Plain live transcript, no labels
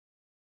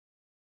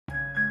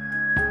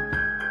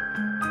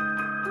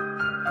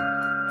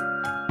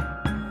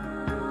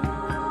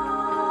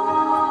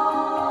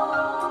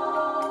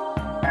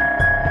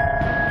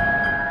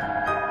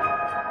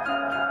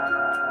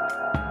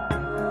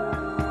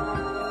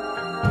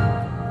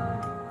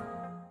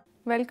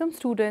Welcome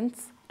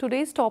students.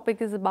 Today's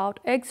topic is about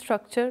egg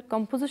structure,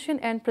 composition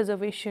and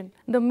preservation.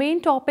 The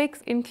main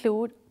topics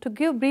include to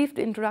give brief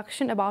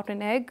introduction about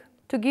an egg,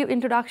 to give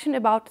introduction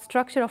about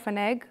structure of an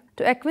egg,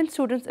 to acquaint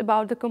students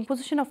about the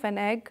composition of an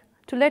egg,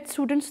 to let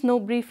students know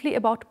briefly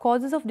about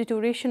causes of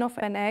deterioration of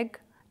an egg,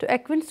 to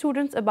acquaint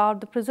students about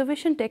the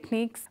preservation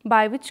techniques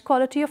by which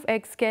quality of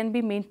eggs can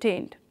be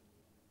maintained.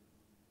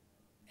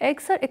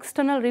 Eggs are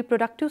external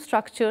reproductive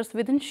structures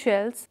within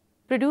shells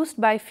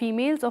produced by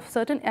females of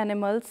certain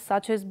animals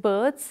such as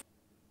birds.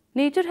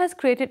 Nature has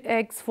created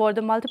eggs for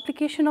the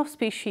multiplication of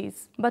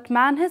species, but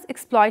man has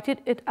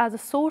exploited it as a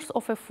source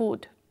of a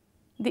food.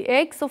 The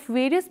eggs of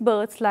various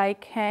birds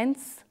like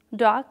hens,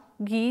 duck,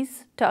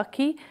 geese,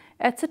 turkey,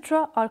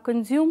 etc. are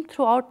consumed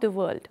throughout the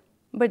world.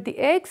 But the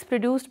eggs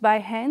produced by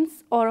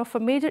hens are of a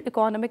major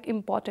economic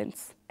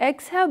importance.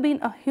 Eggs have been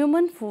a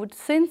human food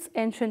since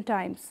ancient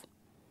times.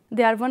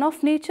 They are one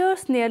of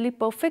nature's nearly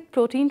perfect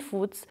protein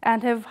foods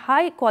and have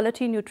high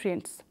quality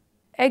nutrients.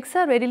 Eggs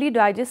are readily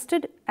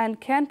digested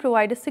and can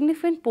provide a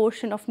significant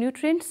portion of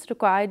nutrients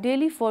required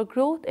daily for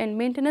growth and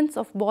maintenance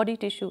of body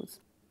tissues.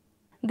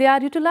 They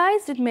are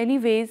utilized in many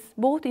ways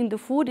both in the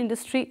food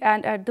industry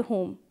and at the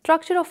home.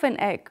 Structure of an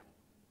egg.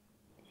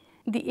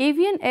 The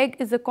avian egg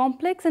is a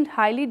complex and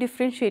highly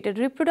differentiated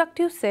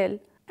reproductive cell.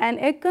 An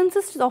egg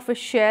consists of a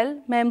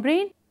shell,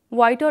 membrane,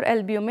 white or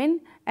albumin,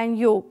 and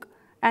yolk,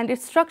 and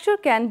its structure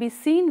can be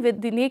seen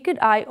with the naked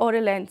eye or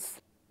a lens.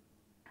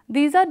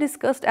 These are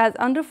discussed as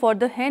under for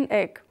the hen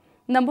egg.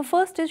 Number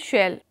first is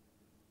shell.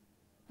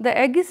 The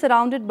egg is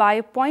surrounded by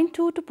a 0.2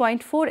 to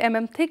 0.4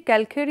 mm thick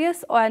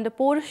calcareous and a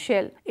porous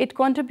shell. It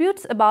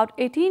contributes about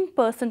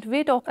 18%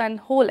 weight of an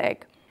whole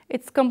egg.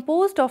 It's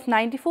composed of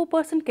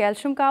 94%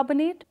 calcium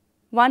carbonate,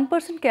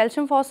 1%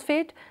 calcium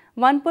phosphate,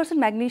 1%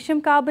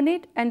 magnesium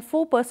carbonate and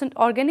 4%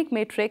 organic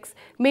matrix,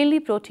 mainly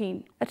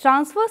protein. A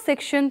transverse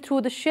section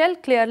through the shell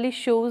clearly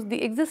shows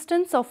the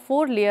existence of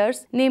 4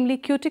 layers, namely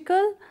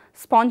cuticle,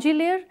 spongy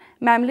layer,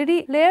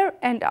 mammillary layer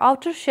and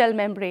outer shell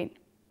membrane.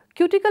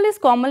 Cuticle is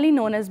commonly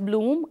known as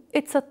bloom.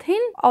 It's a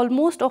thin,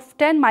 almost of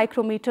 10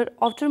 micrometer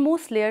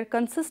outermost layer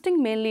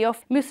consisting mainly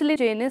of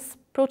mucilaginous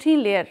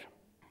protein layer.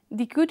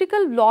 The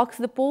cuticle blocks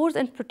the pores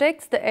and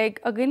protects the egg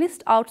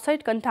against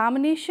outside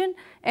contamination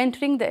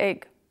entering the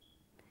egg.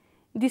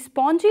 The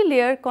spongy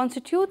layer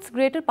constitutes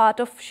greater part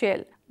of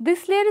shell.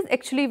 This layer is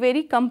actually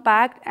very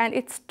compact and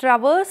it's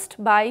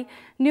traversed by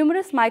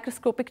numerous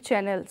microscopic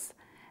channels.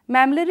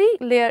 Mammillary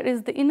layer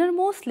is the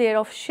innermost layer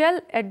of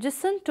shell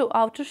adjacent to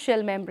outer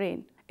shell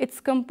membrane. It's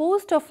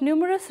composed of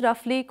numerous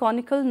roughly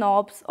conical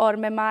knobs or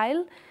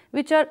mammae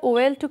which are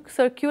oval to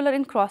circular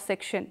in cross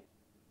section.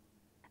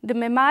 The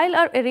mammae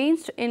are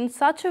arranged in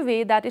such a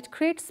way that it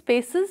creates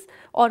spaces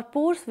or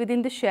pores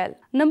within the shell.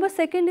 Number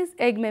second is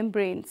egg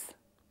membranes.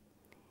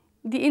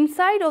 The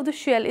inside of the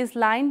shell is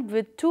lined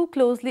with 2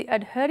 closely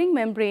adhering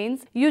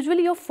membranes,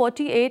 usually of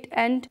 48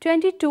 and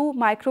 22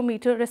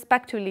 micrometer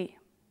respectively.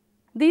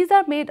 These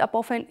are made up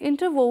of an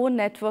interwoven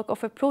network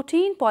of a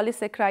protein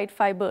polysaccharide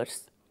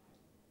fibers.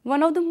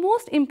 One of the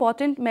most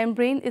important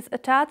membrane is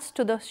attached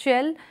to the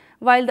shell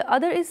while the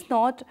other is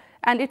not,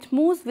 and it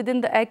moves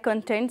within the egg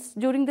contents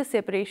during the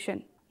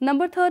separation.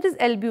 Number third is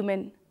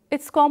albumin.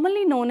 It's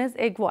commonly known as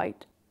egg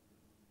white.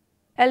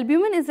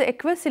 Albumin is an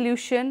aqueous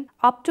solution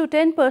up to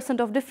 10%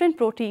 of different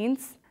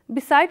proteins.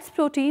 Besides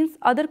proteins,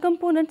 other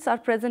components are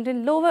present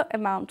in lower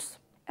amounts.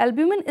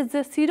 Albumin is a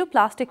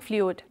pseudoplastic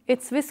fluid.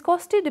 Its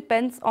viscosity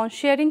depends on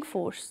shearing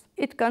force.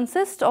 It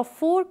consists of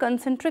 4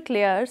 concentric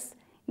layers.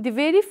 The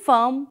very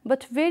firm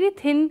but very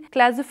thin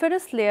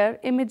clasiferous layer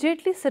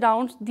immediately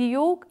surrounds the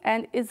yolk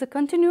and is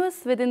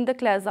continuous within the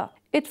clasa.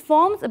 It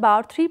forms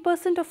about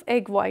 3% of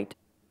egg white.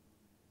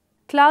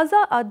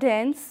 Clasa are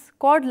dense,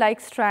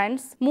 cord-like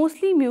strands,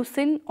 mostly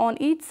mucin on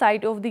each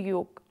side of the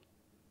yolk.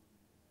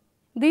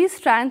 These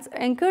strands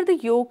anchor the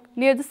yolk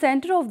near the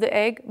center of the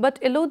egg but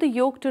allow the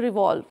yolk to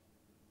revolve.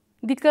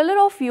 The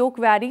color of yolk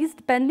varies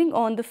depending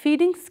on the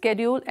feeding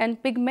schedule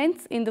and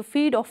pigments in the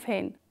feed of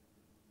hen.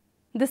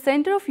 The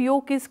center of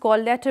yolk is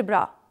called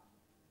laterbra.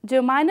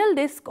 Germinal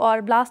disc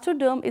or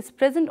blastoderm is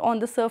present on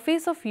the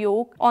surface of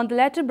yolk on the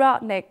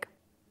laterbra neck.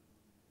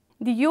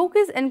 The yolk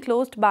is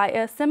enclosed by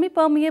a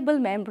semi-permeable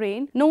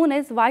membrane known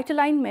as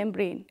vitelline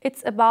membrane.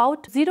 It's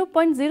about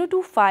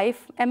 0.025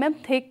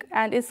 mm thick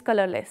and is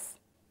colorless.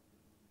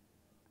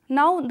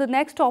 Now the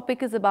next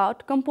topic is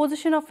about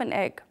composition of an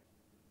egg.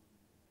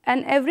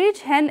 An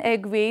average hen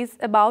egg weighs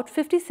about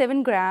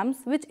 57 grams,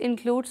 which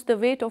includes the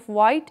weight of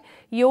white,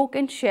 yolk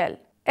and shell.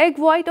 Egg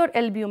white or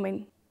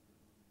albumin.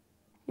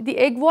 The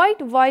egg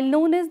white, while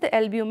known as the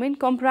albumin,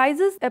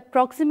 comprises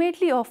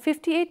approximately of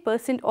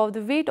 58% of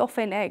the weight of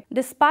an egg.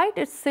 Despite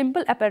its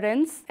simple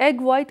appearance, egg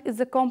white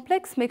is a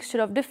complex mixture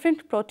of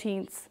different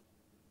proteins.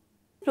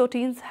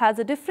 Proteins has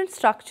a different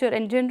structure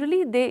and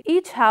generally they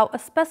each have a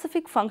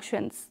specific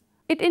functions.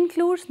 It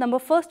includes number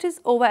first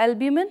is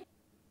ova-albumin.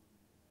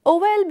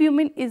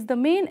 Ova-albumin is the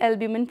main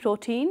albumin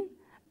protein.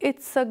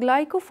 It's a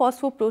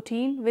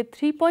glycophosphoprotein with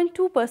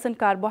 3.2%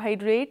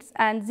 carbohydrates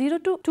and 0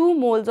 to 2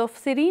 moles of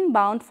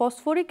serine-bound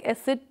phosphoric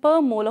acid per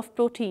mole of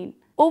protein.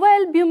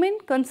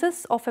 Ovalbumin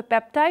consists of a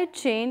peptide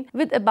chain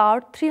with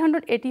about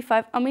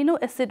 385 amino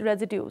acid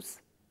residues.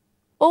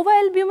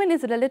 Ovalbumin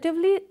is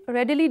relatively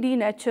readily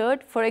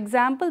denatured, for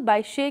example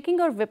by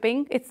shaking or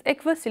whipping its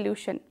aqueous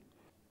solution.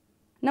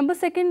 Number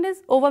 2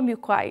 is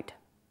ovomucoid.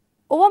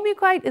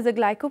 Ovomucoid is a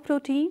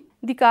glycoprotein.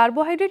 The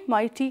carbohydrate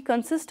moiety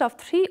consists of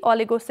 3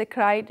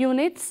 oligosaccharide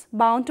units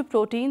bound to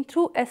protein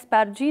through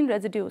asparagine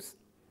residues.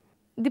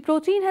 The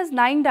protein has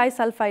 9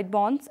 disulfide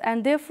bonds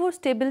and therefore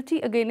stability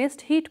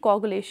against heat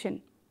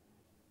coagulation.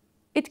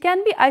 It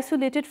can be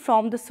isolated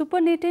from the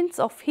supernatants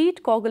of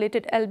heat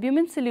coagulated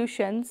albumin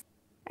solutions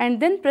and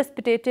then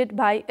precipitated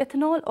by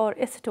ethanol or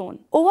acetone.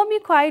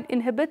 Ovomucoid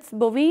inhibits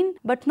bovine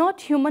but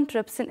not human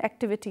trypsin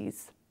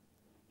activities.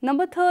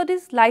 Number 3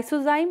 is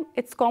lysozyme.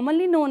 It's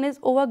commonly known as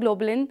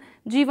ovaglobulin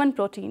G1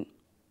 protein.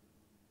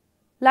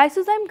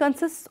 Lysozyme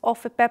consists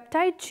of a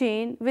peptide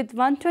chain with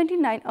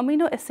 129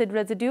 amino acid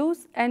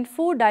residues and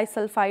 4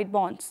 disulfide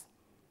bonds.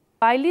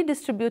 Widely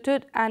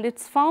distributed, and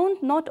it's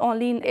found not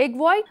only in egg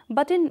white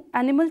but in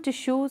animal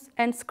tissues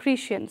and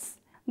secretions.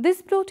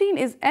 This protein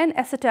is an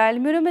acetyl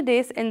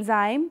muramidase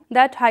enzyme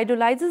that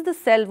hydrolyzes the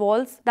cell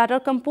walls that are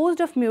composed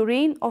of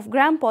murine of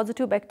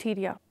gram-positive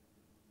bacteria.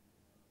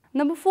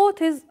 Number 4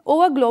 is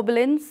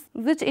ovaglobulins,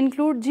 which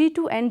include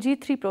G2 and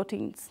G3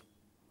 proteins.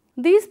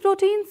 These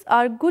proteins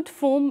are good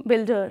foam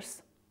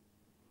builders.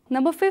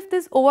 Number 5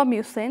 is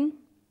ovamucin.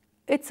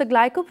 It's a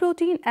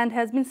glycoprotein and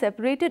has been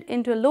separated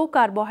into a low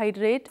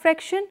carbohydrate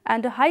fraction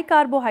and a high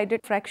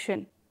carbohydrate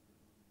fraction.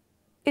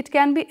 It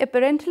can be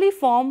apparently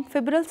form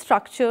fibril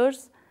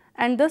structures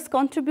and thus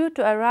contribute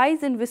to a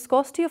rise in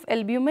viscosity of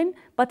albumin,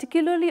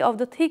 particularly of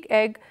the thick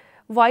egg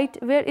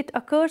white, where it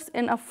occurs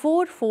in a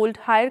 4-fold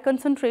higher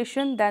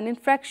concentration than in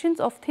fractions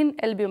of thin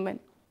albumin.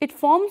 It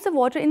forms a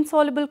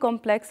water-insoluble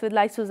complex with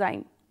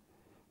lysozyme.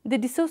 The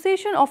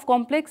dissociation of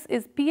complex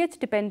is pH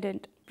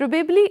dependent.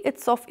 Probably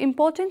it's of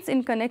importance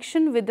in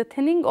connection with the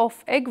thinning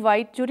of egg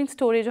white during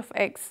storage of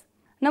eggs.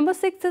 Number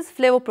 6 is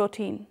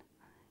flavoprotein.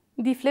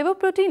 The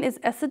flavoprotein is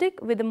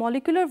acidic with a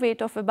molecular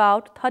weight of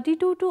about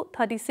 32 to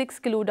 36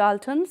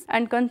 kilodaltons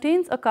and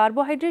contains a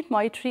carbohydrate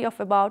moiety of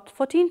about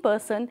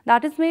 14%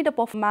 that is made up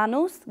of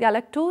mannose,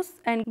 galactose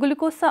and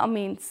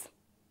glucosamines.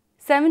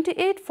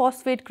 78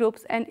 phosphate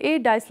groups and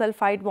 8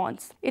 disulfide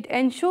bonds. It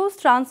ensures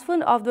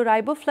transfer of the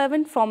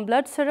riboflavin from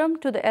blood serum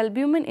to the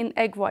albumin in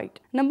egg white.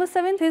 Number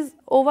 7 is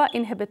OVA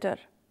inhibitor.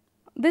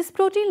 This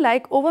protein,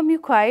 like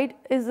ovamucoid,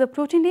 is a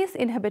proteinase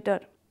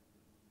inhibitor.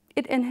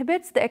 It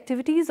inhibits the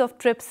activities of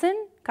trypsin,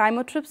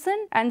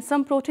 chymotrypsin and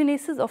some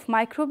proteinases of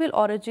microbial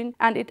origin,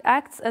 and it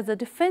acts as a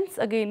defense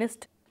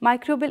against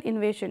microbial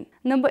invasion.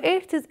 Number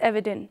 8 is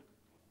avidin.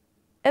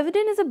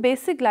 Avidin is a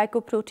basic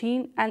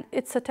glycoprotein and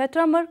it's a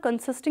tetramer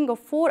consisting of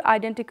 4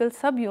 identical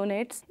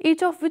subunits,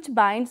 each of which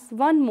binds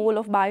 1 mole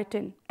of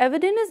biotin.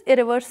 Avidin is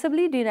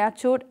irreversibly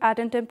denatured at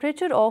a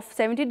temperature of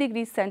 70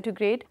 degrees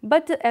centigrade,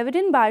 but the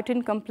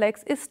avidin-biotin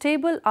complex is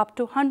stable up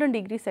to 100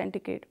 degrees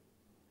centigrade.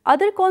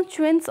 Other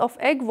constituents of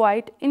egg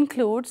white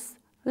includes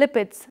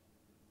lipids.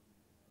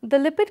 The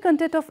lipid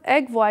content of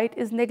egg white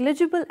is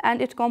negligible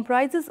and it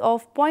comprises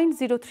of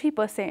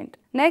 0.03%.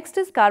 Next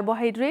is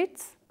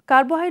carbohydrates.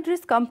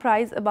 Carbohydrates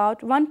comprise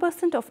about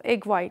 1% of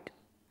egg white.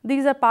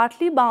 These are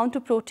partly bound to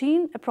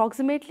protein,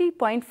 approximately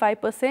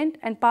 0.5%,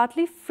 and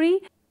partly free,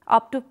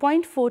 up to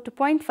 0.4 to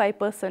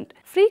 0.5%.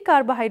 Free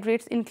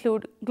carbohydrates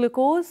include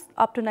glucose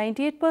up to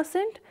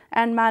 98%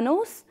 and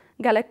mannose,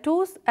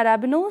 galactose,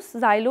 arabinose,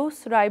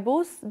 xylose,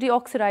 ribose,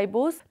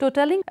 deoxyribose,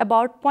 totaling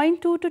about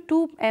 0.2 to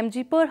 2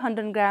 mg per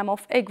 100 gram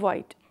of egg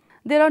white.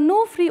 There are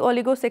no free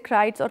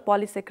oligosaccharides or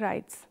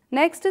polysaccharides.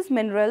 Next is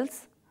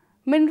minerals.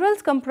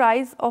 Minerals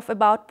comprise of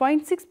about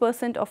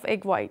 0.6% of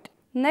egg white.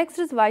 Next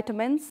is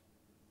vitamins.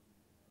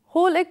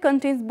 Whole egg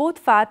contains both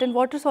fat and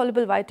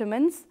water-soluble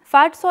vitamins.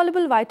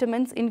 Fat-soluble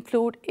vitamins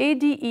include A,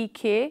 D, E,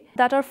 K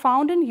that are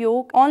found in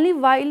yolk only,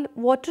 while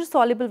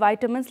water-soluble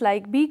vitamins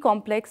like B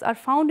complex are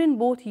found in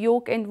both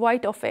yolk and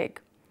white of egg.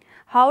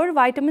 However,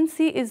 vitamin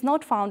C is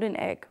not found in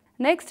egg.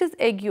 Next is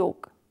egg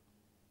yolk.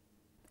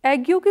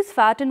 Egg yolk is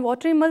fat and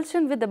water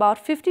emulsion with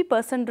about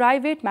 50% dry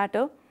weight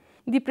matter.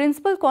 The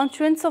principal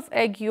constituents of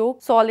egg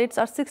yolk solids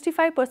are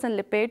 65%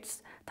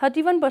 lipids,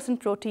 31%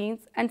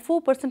 proteins and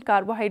 4%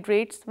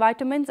 carbohydrates,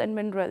 vitamins and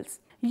minerals.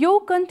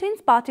 Yolk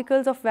contains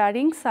particles of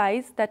varying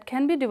size that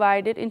can be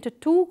divided into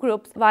 2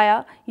 groups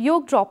via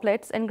yolk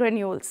droplets and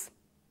granules.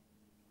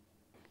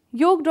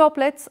 Yolk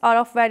droplets are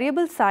of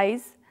variable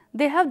size.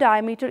 They have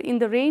diameter in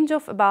the range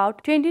of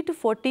about 20 to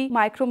 40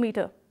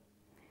 micrometer.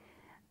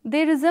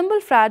 They resemble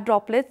fat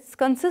droplets,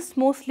 consist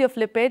mostly of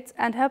lipids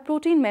and have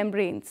protein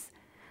membranes.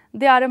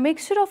 They are a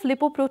mixture of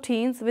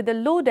lipoproteins with a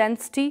low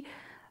density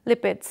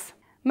lipids.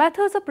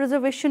 Methods of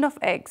preservation of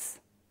eggs.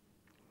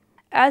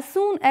 As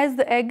soon as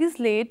the egg is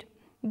laid,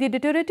 the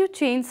deuterative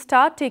chains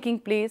start taking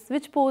place,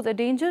 which pose a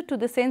danger to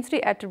the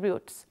sensory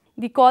attributes.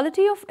 The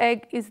quality of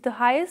egg is the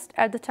highest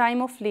at the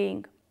time of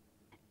laying.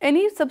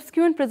 Any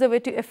subsequent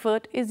preservative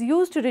effort is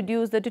used to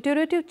reduce the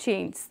deuterative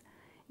chains.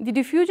 The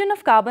diffusion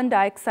of carbon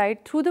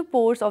dioxide through the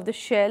pores of the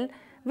shell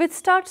which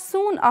starts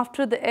soon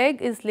after the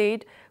egg is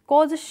laid,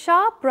 cause a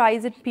sharp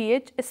rise in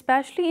pH,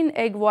 especially in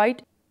egg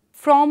white,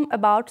 from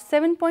about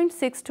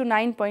 7.6 to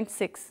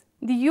 9.6.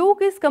 The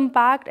yolk is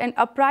compact and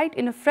upright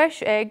in a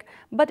fresh egg,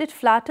 but it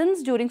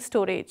flattens during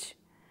storage.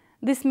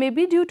 This may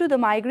be due to the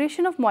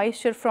migration of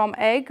moisture from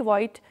egg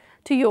white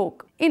to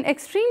yolk. In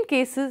extreme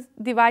cases,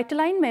 the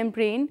vitelline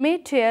membrane may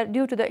tear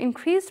due to the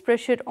increased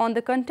pressure on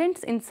the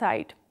contents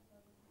inside.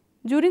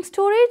 During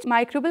storage,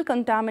 microbial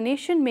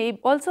contamination may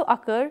also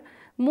occur,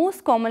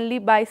 most commonly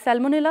by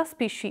Salmonella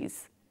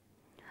species,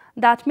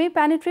 that may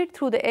penetrate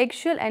through the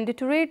eggshell and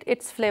deteriorate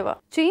its flavor.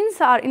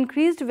 Changes are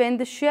increased when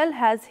the shell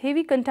has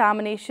heavy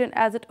contamination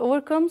as it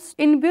overcomes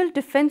inbuilt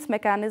defense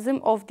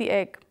mechanism of the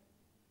egg.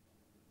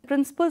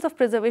 Principles of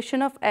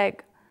preservation of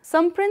egg.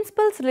 Some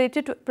principles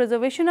related to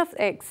preservation of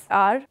eggs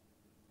are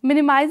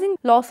minimizing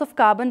loss of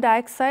carbon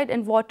dioxide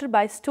and water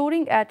by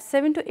storing at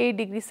 7 to 8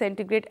 degrees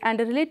centigrade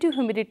and a relative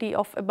humidity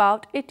of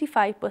about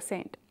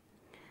 85%.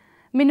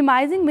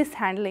 Minimizing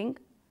mishandling,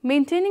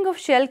 maintaining of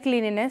shell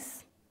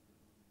cleanliness.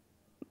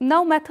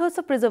 Now, methods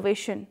of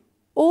preservation.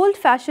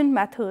 Old-fashioned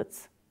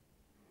methods.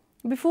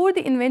 Before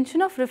the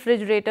invention of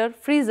refrigerator,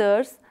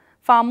 freezers,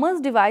 farmers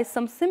devised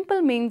some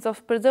simple means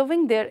of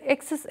preserving their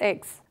excess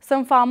eggs.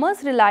 Some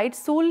farmers relied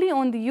solely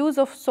on the use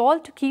of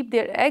salt to keep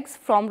their eggs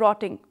from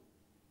rotting.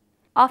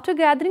 After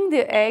gathering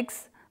their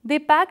eggs, they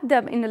packed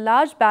them in a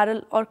large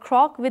barrel or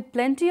crock with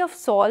plenty of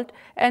salt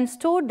and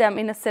stored them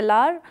in a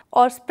cellar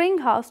or spring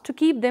house to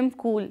keep them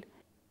cool.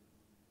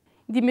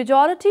 The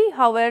majority,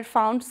 however,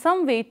 found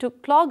some way to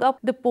clog up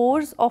the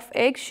pores of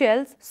egg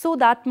shells so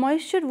that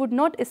moisture would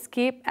not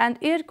escape and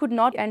air could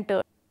not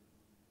enter.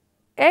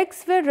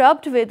 Eggs were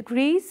rubbed with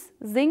grease,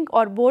 zinc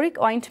or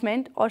boric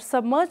ointment or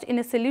submerged in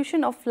a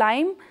solution of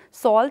lime,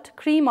 salt,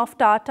 cream of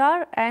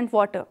tartar and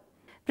water.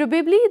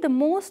 Probably the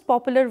most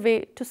popular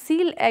way to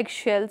seal egg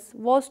shells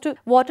was to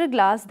water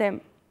glass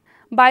them.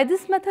 By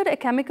this method, a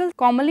chemical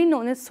commonly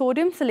known as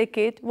sodium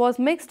silicate was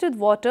mixed with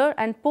water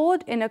and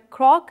poured in a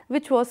crock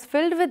which was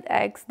filled with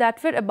eggs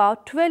that were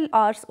about 12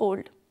 hours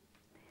old.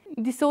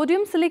 The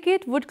sodium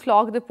silicate would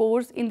clog the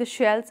pores in the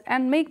shells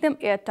and make them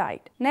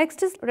airtight.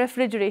 Next is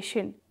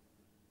refrigeration.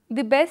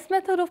 The best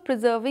method of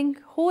preserving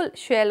whole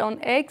shell on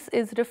eggs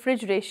is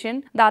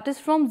refrigeration, that is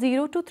from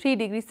 0 to 3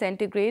 degrees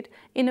centigrade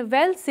in a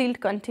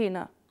well-sealed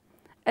container.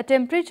 A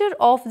temperature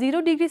of 0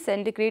 degrees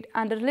centigrade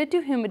and a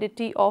relative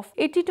humidity of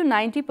 80 to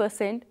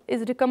 90%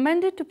 is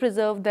recommended to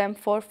preserve them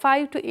for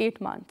 5 to 8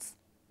 months.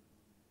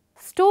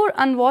 Store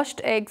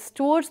unwashed eggs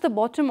towards the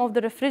bottom of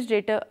the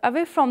refrigerator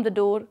away from the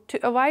door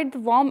to avoid the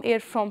warm air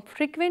from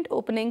frequent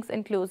openings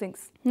and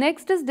closings.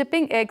 Next is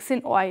dipping eggs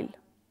in oil.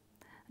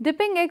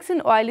 Dipping eggs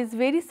in oil is a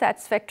very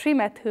satisfactory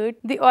method.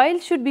 The oil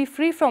should be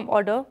free from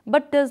odor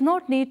but does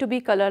not need to be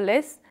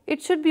colorless.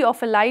 It should be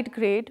of a light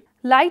grade.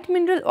 Light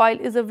mineral oil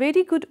is a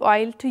very good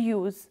oil to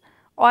use.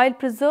 Oil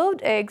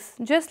preserved eggs,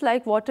 just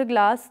like water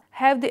glass,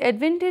 have the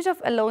advantage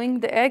of allowing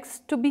the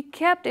eggs to be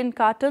kept in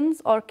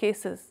cartons or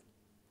cases.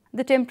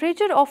 The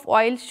temperature of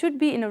oil should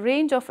be in a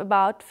range of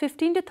about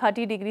 15 to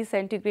 30 degrees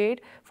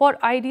centigrade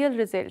for ideal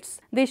results.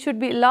 They should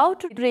be allowed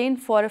to drain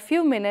for a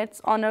few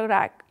minutes on a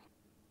rack.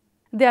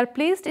 They are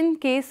placed in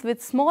case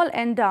with small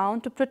end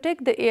down to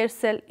protect the air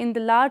cell in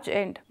the large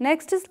end.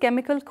 Next is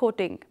chemical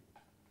coating.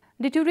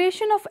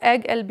 Deterioration of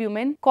egg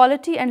albumin,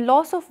 quality and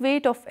loss of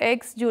weight of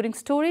eggs during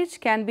storage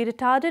can be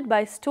retarded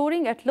by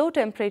storing at low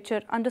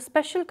temperature under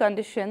special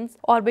conditions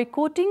or by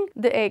coating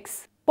the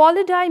eggs.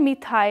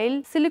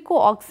 Polydimethyl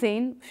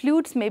silicooxane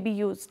fluids may be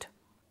used.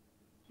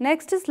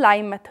 Next is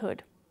lime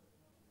method.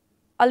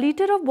 A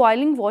liter of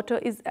boiling water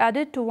is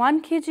added to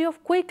 1 kg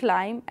of quick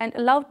lime and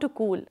allowed to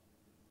cool.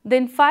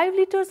 Then 5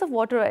 liters of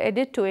water are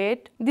added to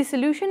it. The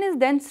solution is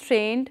then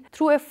strained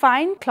through a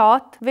fine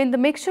cloth when the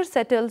mixture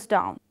settles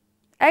down.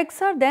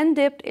 Eggs are then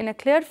dipped in a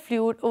clear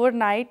fluid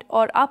overnight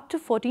or up to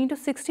 14 to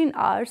 16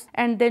 hours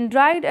and then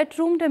dried at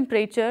room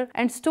temperature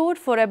and stored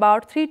for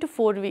about 3 to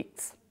 4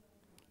 weeks.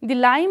 The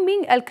lime,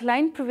 being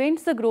alkaline,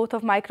 prevents the growth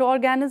of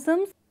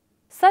microorganisms.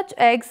 Such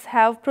eggs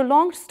have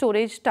prolonged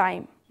storage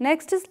time.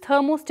 Next is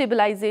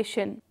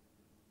thermostabilization.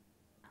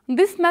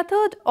 This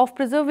method of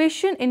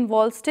preservation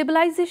involves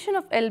stabilization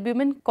of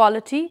albumin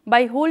quality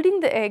by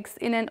holding the eggs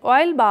in an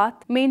oil bath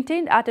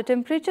maintained at a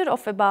temperature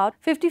of about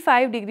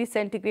 55 degrees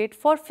centigrade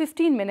for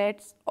 15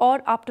 minutes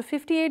or up to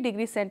 58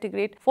 degrees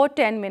centigrade for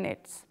 10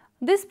 minutes.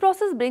 This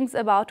process brings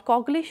about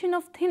coagulation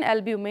of thin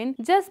albumin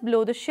just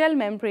below the shell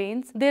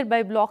membranes,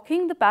 thereby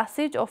blocking the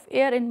passage of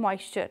air and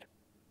moisture.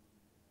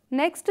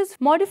 Next is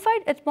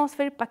modified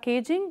atmospheric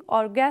packaging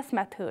or gas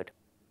method.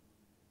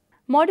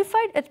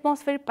 Modified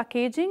atmospheric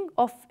packaging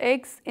of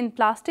eggs in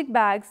plastic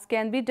bags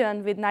can be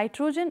done with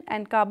nitrogen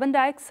and carbon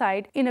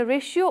dioxide in a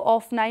ratio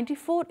of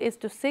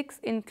 94:6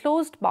 in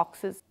closed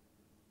boxes.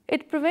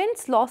 It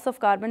prevents loss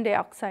of carbon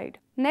dioxide.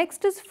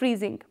 Next is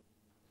freezing.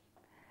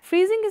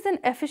 Freezing is an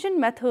efficient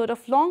method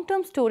of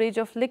long-term storage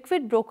of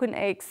liquid broken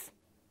eggs.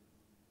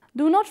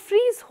 Do not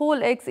freeze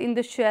whole eggs in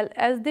the shell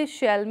as the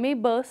shell may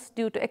burst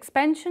due to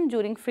expansion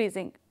during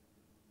freezing.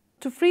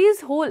 To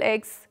freeze whole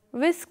eggs,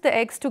 Whisk the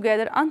eggs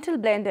together until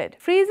blended.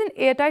 Freeze in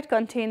airtight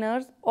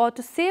containers, or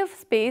to save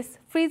space,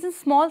 freeze in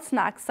small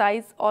snack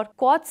size or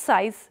quart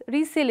size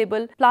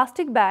resealable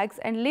plastic bags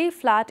and lay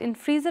flat in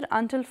freezer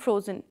until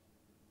frozen.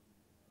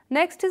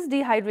 Next is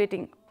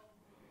dehydrating.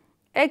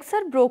 Eggs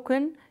are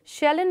broken,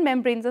 shell and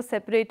membranes are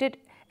separated,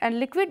 and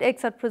liquid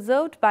eggs are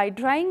preserved by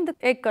drying the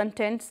egg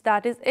contents,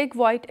 that is egg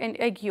white and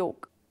egg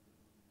yolk.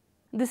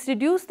 This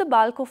reduces the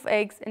bulk of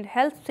eggs and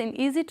helps in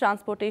easy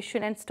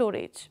transportation and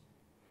storage.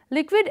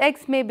 Liquid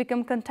eggs may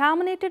become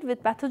contaminated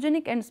with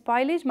pathogenic and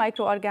spoilage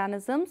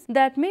microorganisms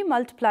that may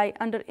multiply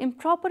under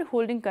improper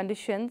holding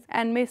conditions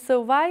and may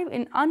survive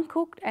in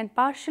uncooked and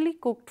partially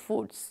cooked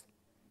foods.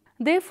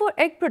 Therefore,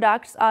 egg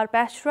products are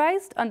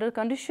pasteurized under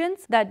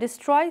conditions that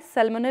destroy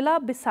salmonella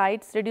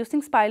besides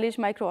reducing spoilage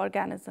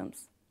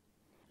microorganisms.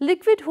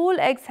 Liquid whole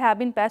eggs have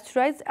been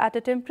pasteurized at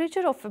a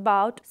temperature of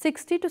about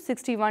 60 to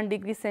 61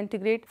 degrees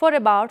centigrade for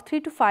about 3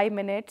 to 5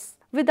 minutes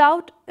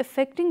without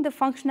affecting the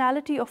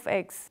functionality of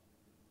eggs.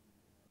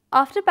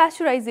 After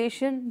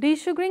pasteurization,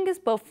 desugaring is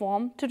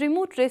performed to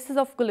remove traces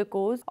of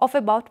glucose of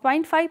about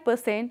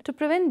 0.5% to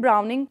prevent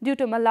browning due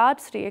to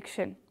Maillard's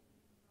reaction.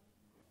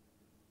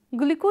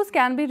 Glucose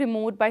can be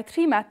removed by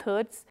 3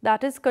 methods,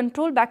 that is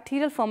controlled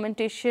bacterial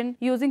fermentation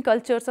using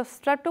cultures of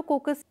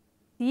Streptococcus,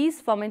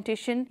 yeast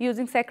fermentation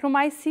using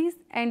Saccharomyces,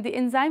 and the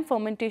enzyme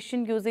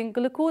fermentation using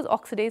glucose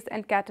oxidase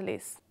and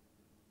catalase.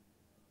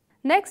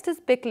 Next is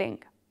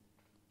pickling.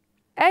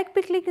 Egg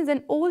pickling is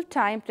an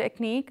old-time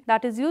technique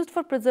that is used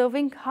for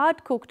preserving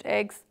hard-cooked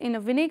eggs in a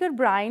vinegar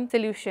brine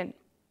solution.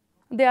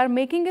 They are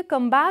making a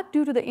comeback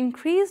due to the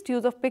increased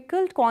use of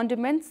pickled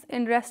condiments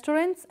in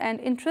restaurants and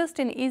interest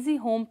in easy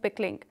home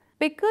pickling.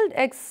 Pickled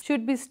eggs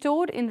should be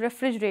stored in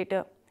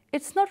refrigerator.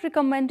 It's not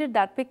recommended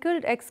that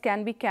pickled eggs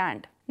can be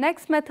canned.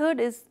 Next method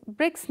is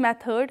bricks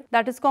method,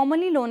 that is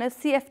commonly known as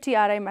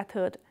CFTRI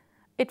method.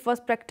 It was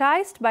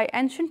practiced by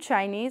ancient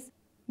Chinese.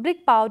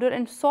 Brick powder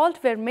and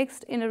salt were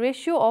mixed in a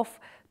ratio of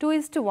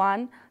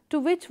 2:1 to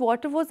which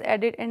water was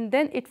added and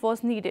then it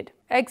was kneaded.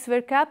 Eggs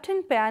were kept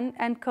in pan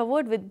and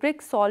covered with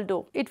brick salt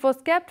dough. It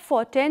was kept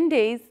for 10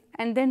 days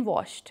and then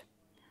washed.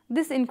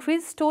 This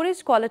increased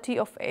storage quality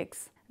of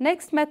eggs.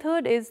 Next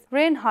method is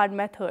Reinhardt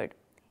method.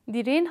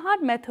 The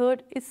Reinhardt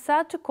method is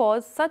said to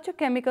cause such a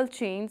chemical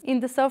change in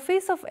the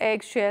surface of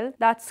egg shell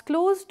that's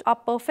closed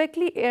up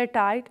perfectly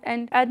airtight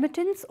and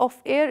admittance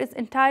of air is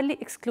entirely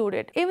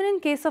excluded, even in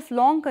case of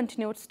long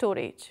continued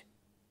storage.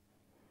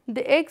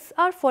 The eggs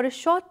are for a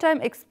short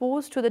time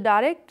exposed to the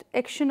direct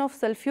action of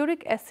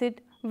sulfuric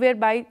acid,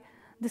 whereby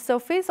the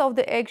surface of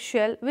the egg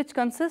shell, which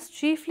consists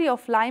chiefly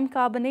of lime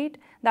carbonate,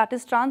 that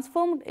is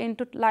transformed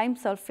into lime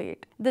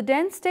sulfate. The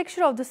dense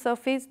texture of the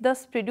surface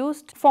thus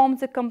produced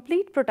forms a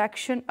complete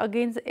protection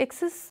against the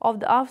excess of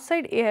the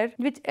outside air,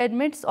 which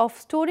admits of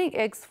storing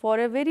eggs for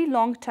a very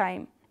long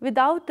time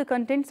without the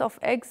contents of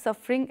eggs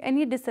suffering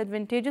any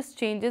disadvantageous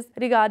changes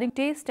regarding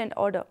taste and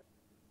odor.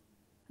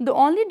 The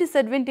only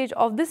disadvantage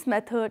of this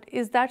method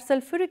is that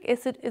sulfuric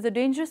acid is a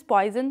dangerous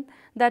poison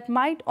that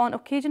might on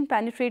occasion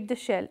penetrate the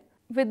shell.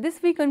 With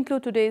this we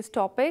conclude today's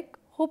topic.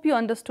 Hope you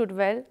understood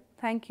well.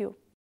 Thank you.